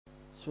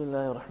بسم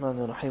الله الرحمن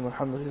الرحيم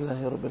الحمد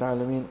لله رب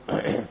العالمين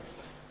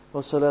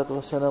والصلاة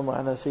والسلام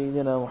على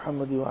سيدنا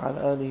محمد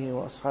وعلى آله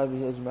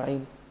وأصحابه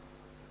أجمعين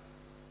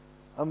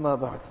أما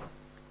بعد.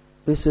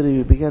 Yesterday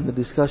we began the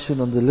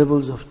discussion on the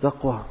levels of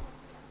taqwa,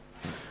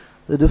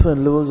 the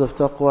different levels of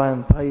taqwa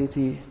and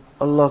piety,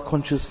 Allah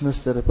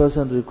consciousness that a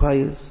person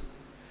requires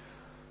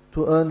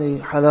to earn a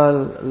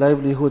halal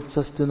livelihood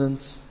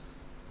sustenance.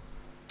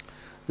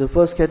 The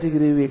first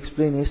category we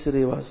explained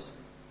yesterday was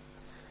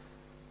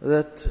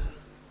that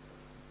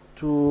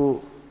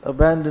to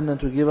abandon and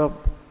to give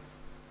up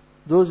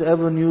those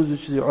avenues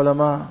which the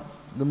ulama,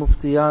 the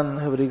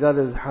muftiyan have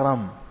regarded as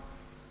haram.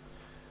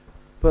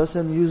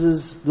 Person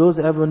uses those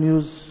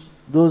avenues,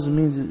 those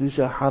means which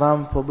are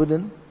haram,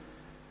 forbidden,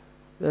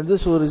 then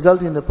this will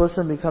result in the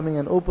person becoming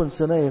an open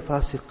sinner, a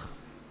fasiq.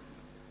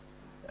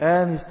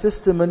 And his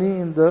testimony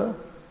in the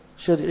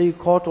Shari'i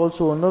court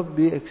also will not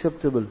be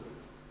acceptable.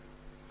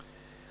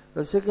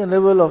 The second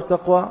level of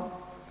taqwa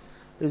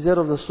is that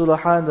of the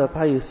sulaha and the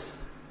pious.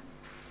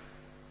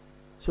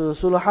 So the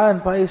sulaha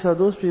and pious are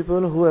those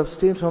people who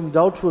abstain from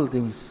doubtful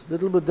things.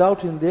 Little bit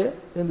doubt in there,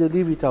 then they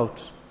leave it out.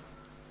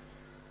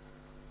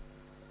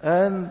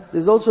 And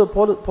there's also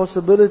a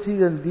possibility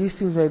that these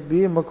things might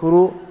be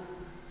makruh,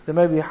 they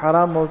might be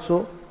haram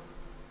also.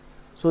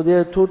 So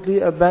they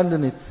totally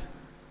abandon it.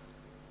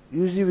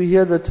 Usually we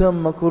hear the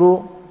term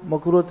makruh,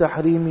 makruh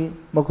tahrimi,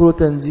 makruh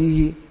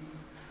tanzihi.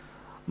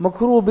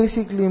 Makruh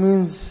basically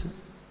means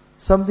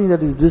something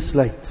that is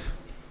disliked.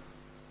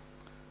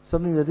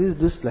 Something that is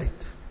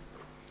disliked.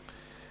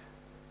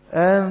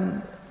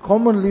 And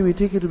commonly we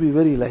take it to be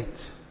very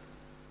light.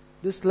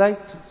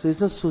 Disliked, so it's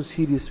not so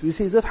serious. We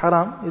say, is that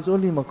haram? It's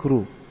only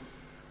makruh.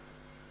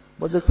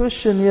 But the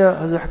question here,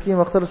 Hazrat Hakim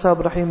Akhtar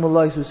Sahib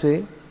Rahimullah used to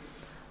say,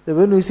 that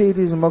when we say it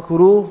is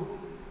makruh,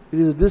 it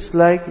is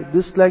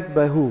disliked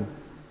by who?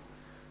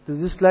 It is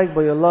disliked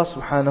by Allah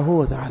subhanahu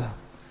wa ta'ala.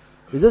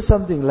 Is that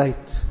something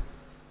light?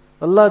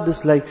 Allah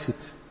dislikes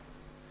it.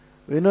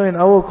 We know in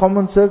our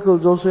common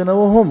circles, also in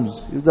our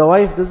homes, if the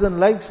wife doesn't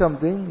like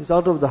something, it's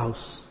out of the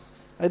house.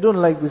 I don't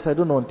like this, I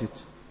don't want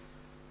it.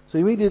 So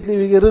immediately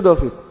we get rid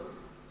of it.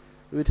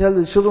 We tell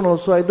the children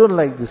also, I don't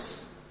like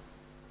this.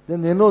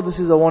 Then they know this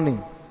is a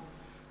warning.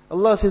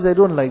 Allah says, I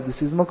don't like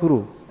this, it's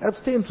makruh.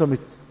 Abstain from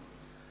it.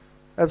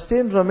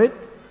 Abstain from it,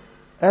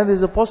 and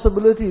there's a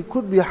possibility it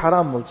could be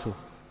haram also.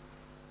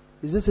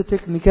 Is this a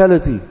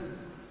technicality?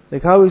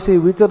 Like how we say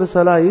witr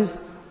salah is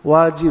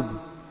wajib.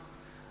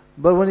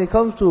 But when it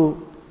comes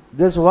to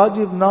this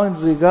wajib now in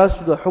regards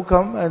to the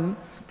hukam and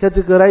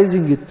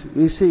categorizing it,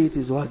 we say it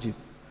is wajib.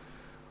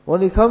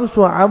 When it comes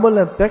to amal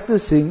and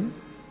practicing,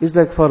 it's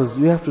like farz,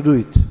 you have to do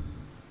it. In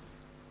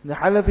the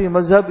Hanafi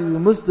mazhab, if you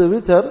miss the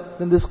witr,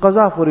 then there's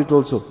qaza for it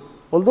also.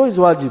 Although it's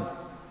wajib.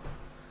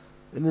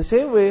 In the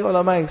same way,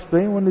 ulama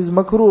explain, when it's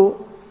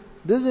makruh,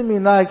 doesn't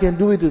mean now I can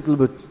do it a little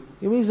bit.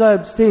 It means I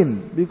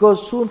abstain,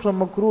 because soon from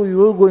makruh you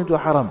will go into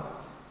haram.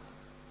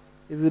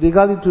 If you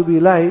regard it to be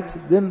light,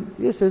 then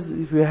yes,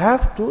 if you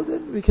have to,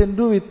 then we can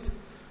do it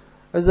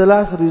as a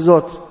last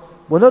resort.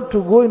 But not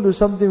to go into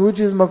something which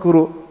is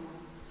makruh.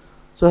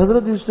 So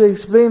Hazrat used to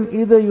explain,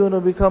 either you want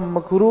to become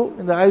makruh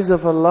in the eyes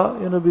of Allah,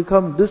 you want to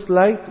become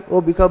disliked,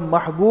 or become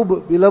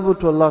mahbub, beloved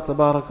to Allah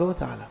tabaraka wa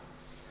ta'ala.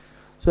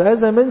 So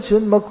as I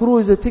mentioned,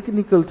 makruh is a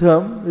technical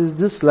term, is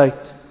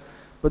disliked.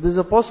 But there's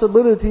a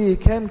possibility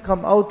it can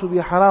come out to be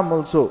haram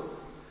also.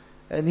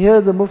 And here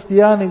the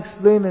muftiyan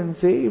explain and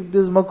say, if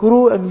there's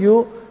makruh and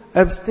you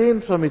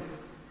abstain from it,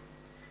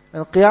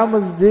 and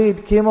Qiyamah's day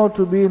it came out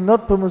to be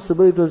not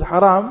permissible, it was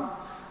haram,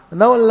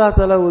 now Allah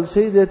Ta'ala will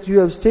say that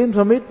you abstain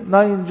from it,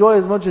 now enjoy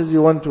as much as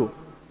you want to.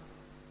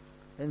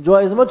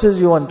 Enjoy as much as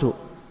you want to.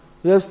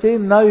 You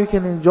abstain, now you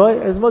can enjoy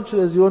as much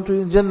as you want to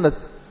in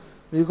Jannat.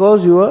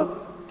 Because you were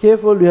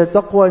careful, you had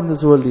taqwa in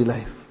this worldly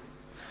life.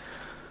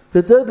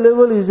 The third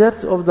level is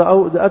that of the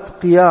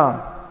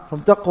atqiya.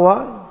 From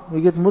taqwa,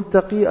 we get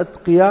muttaqi,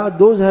 atqiya,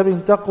 those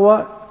having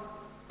taqwa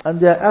and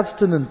they are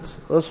abstinent.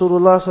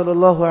 Rasulullah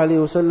sallallahu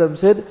alayhi wasallam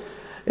said,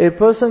 a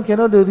person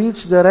cannot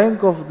reach the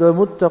rank of the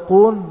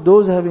muttaqun,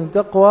 those having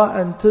taqwa,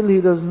 until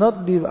he does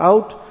not leave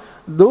out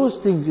those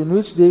things in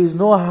which there is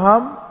no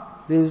harm.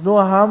 There is no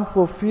harm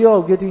for fear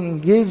of getting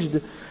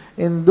engaged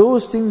in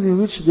those things in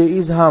which there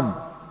is harm.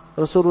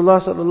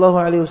 Rasulullah sallallahu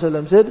alayhi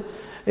wasallam said,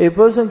 a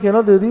person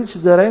cannot reach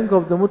the rank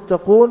of the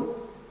muttaqun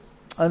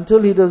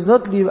until he does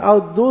not leave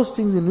out those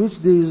things in which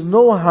there is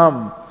no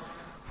harm,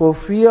 for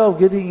fear of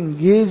getting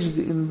engaged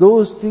in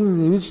those things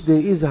in which there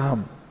is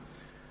harm.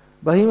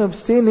 By him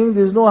abstaining,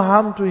 there is no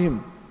harm to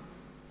him,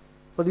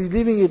 but he's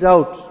leaving it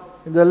out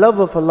in the love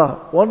of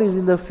Allah. One is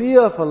in the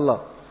fear of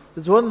Allah.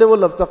 It's one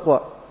level of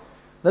taqwa.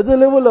 Another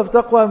level of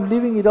taqwa, I'm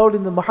leaving it out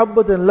in the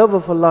muhabbat and love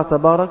of Allah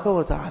tabaraka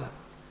wa ta'ala.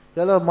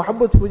 Ya Allah,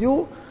 muhabbat for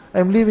you,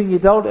 I'm leaving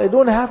it out. I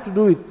don't have to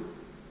do it.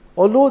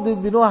 Although there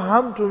will be no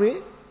harm to me,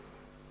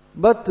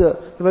 but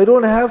if I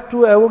don't have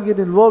to, I won't get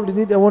involved in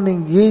it, I won't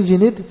engage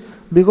in it,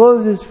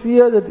 because there's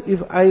fear that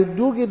if I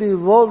do get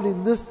involved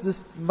in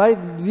this might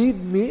lead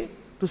me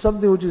to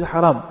something which is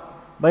haram.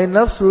 My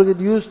nafs will get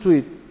used to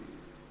it.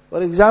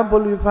 For example,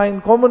 we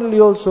find commonly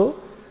also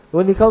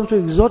When it comes to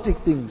exotic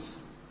things,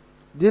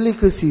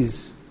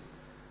 delicacies,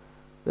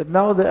 that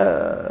now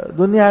the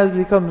dunya has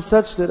become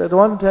such that at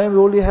one time we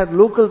only had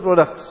local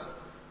products.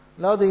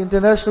 Now the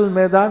international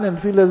Maidan and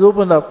field has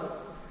opened up,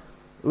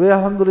 where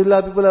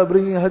alhamdulillah people are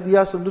bringing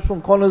hadiyas from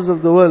different corners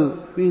of the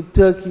world, be it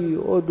Turkey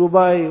or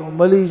Dubai or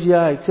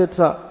Malaysia,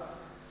 etc.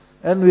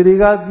 And we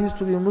regard these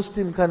to be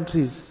Muslim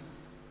countries.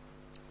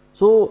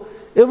 So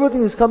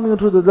everything is coming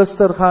into the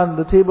dastarkhan,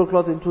 the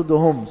tablecloth, into the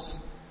homes.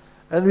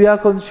 And we are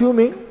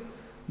consuming,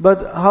 but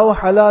how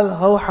halal,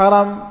 how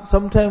haram,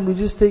 sometimes we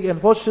just take.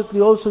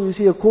 Unfortunately also we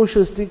see a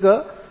kosher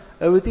sticker,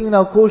 and we think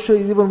now kosher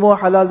is even more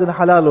halal than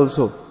halal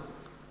also.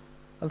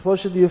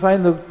 Unfortunately you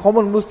find the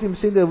common Muslims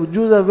saying that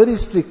Jews are very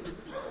strict.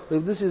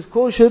 If this is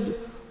kosher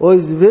or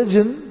is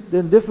virgin,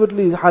 then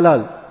definitely is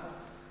halal.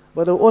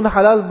 But our own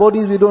halal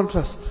bodies we don't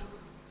trust.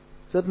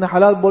 Certain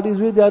halal bodies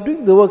where they are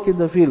doing the work in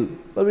the field,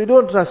 but we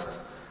don't trust.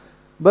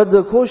 But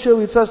the kosher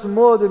we trust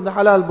more than the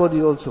halal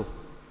body also.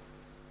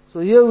 So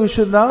here we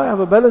should now have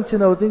a balance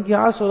in our thinking.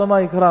 Ask ulama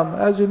ikram,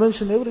 as we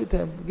mention every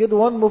time, get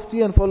one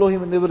mufti and follow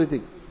him in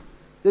everything.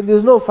 Then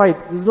there's no fight,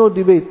 there's no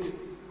debate.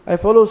 I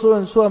follow so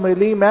and so, I'm a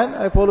layman,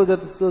 I follow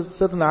that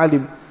certain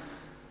alim.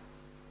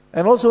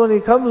 And also when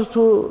it comes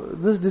to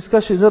this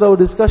discussion, it's not our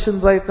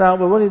discussion right now,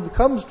 but when it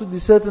comes to the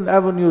certain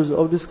avenues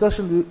of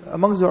discussion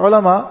amongst the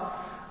ulama,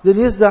 then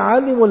yes, the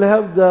alim will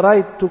have the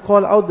right to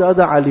call out the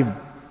other alim.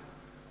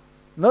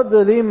 Not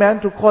the layman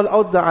to call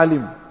out the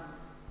alim.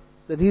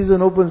 That he's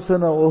an open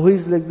sinner or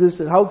he's like this,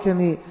 and how can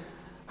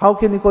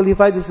he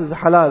qualify this as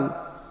halal?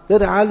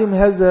 That alim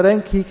has the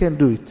rank, he can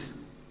do it.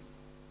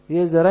 He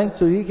has the rank,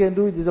 so he can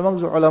do it. It's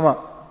amongst the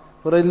ulama.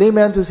 For a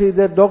layman to say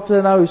that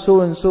doctor now is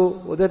so and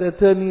so, or that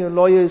attorney or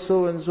lawyer is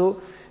so and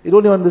so, you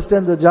don't even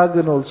understand the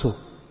jargon also.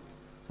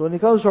 So when it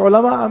comes to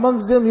ulama,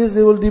 amongst them, yes,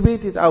 they will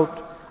debate it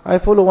out. I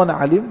follow one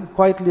alim,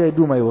 quietly I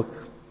do my work.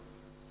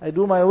 I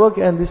do my work,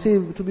 and they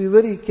say to be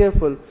very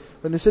careful.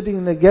 When you're sitting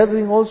in a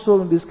gathering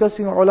also,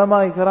 discussing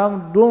ulama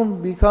ikram,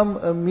 don't become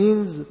a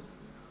means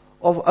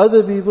of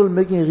other people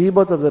making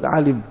ghibat of that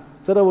alim.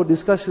 That's our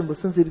discussion, but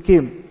since it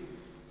came.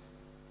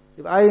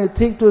 If I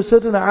take to a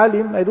certain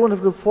alim, I don't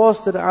have to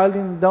force that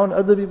alim down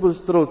other people's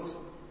throats.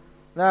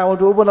 Now I want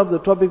to open up the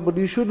topic, but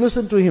you should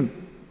listen to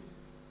him.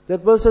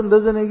 That person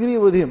doesn't agree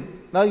with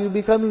him. Now you're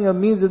becoming a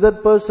means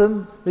that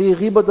person making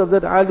ghibat of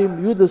that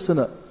alim, you the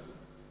sinner.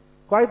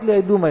 Quietly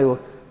I do my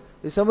work.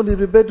 If somebody is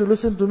prepared to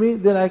listen to me,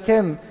 then I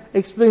can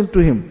explain to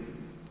him.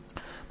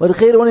 But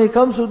khair, when it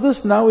comes to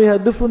this, now we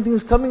have different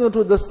things coming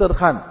into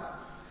dastarkhan.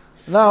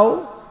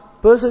 Now,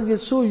 person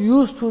gets so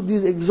used to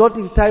these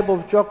exotic type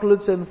of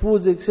chocolates and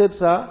foods,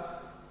 etc.,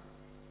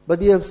 but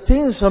he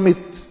abstains from it.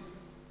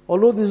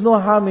 Although there is no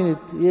harm in it,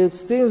 he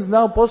abstains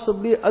now.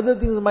 Possibly other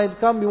things might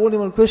come, he won't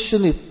even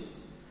question it.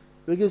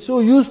 We get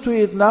so used to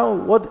it now,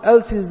 what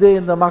else is there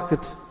in the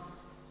market?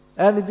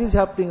 And it is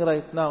happening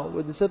right now.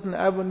 With certain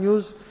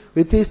avenues,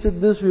 we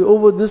tasted this, we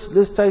over this,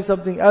 let's try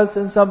something else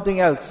and something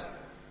else.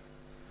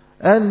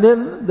 And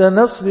then the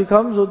nafs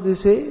becomes, what they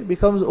say,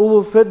 becomes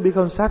overfed,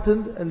 becomes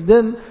fattened, and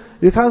then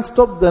you can't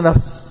stop the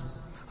nafs.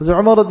 Hazrat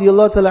Umar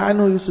radiallahu ta'ala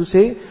anhu used to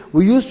say,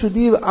 we used to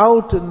leave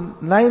out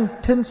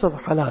 9/10 of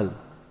halal.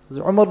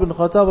 Hazrat Umar bin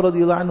Khattab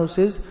radiallahu anhu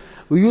says,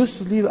 we used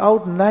to leave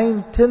out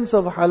 9/10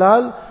 of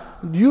halal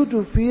due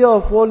to fear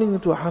of falling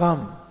into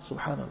haram.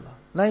 Subhanallah.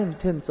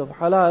 9/10 of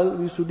halal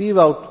we should leave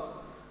out.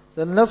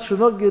 The nafs should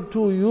not get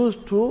too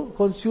used to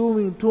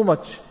consuming too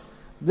much.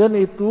 Then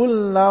it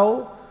will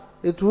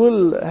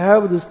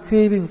have this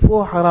craving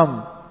for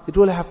haram. It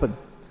will happen.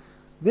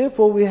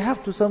 Therefore we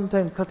have to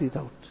sometimes cut it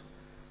out.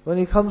 When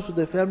it comes to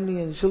the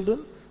family and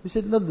children, we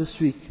say not this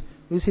week.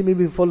 We say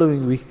maybe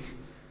following week.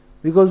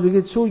 Because we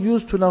get so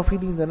used to now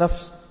feeding the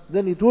nafs.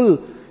 Then it will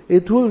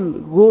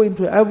go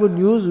into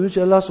avenues which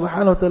Allah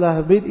subhanahu wa ta'ala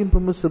have made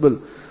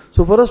impermissible.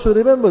 So for us to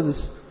remember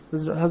this,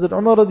 Hazrat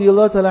Umar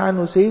radiallahu ta'ala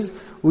anhu says,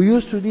 we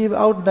used to leave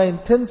out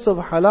 9/10 of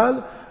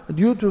halal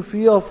due to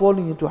fear of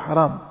falling into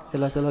haram.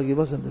 Allah ta'ala give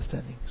us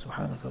understanding.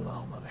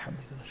 Subhanakallahumma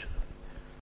bihamdik.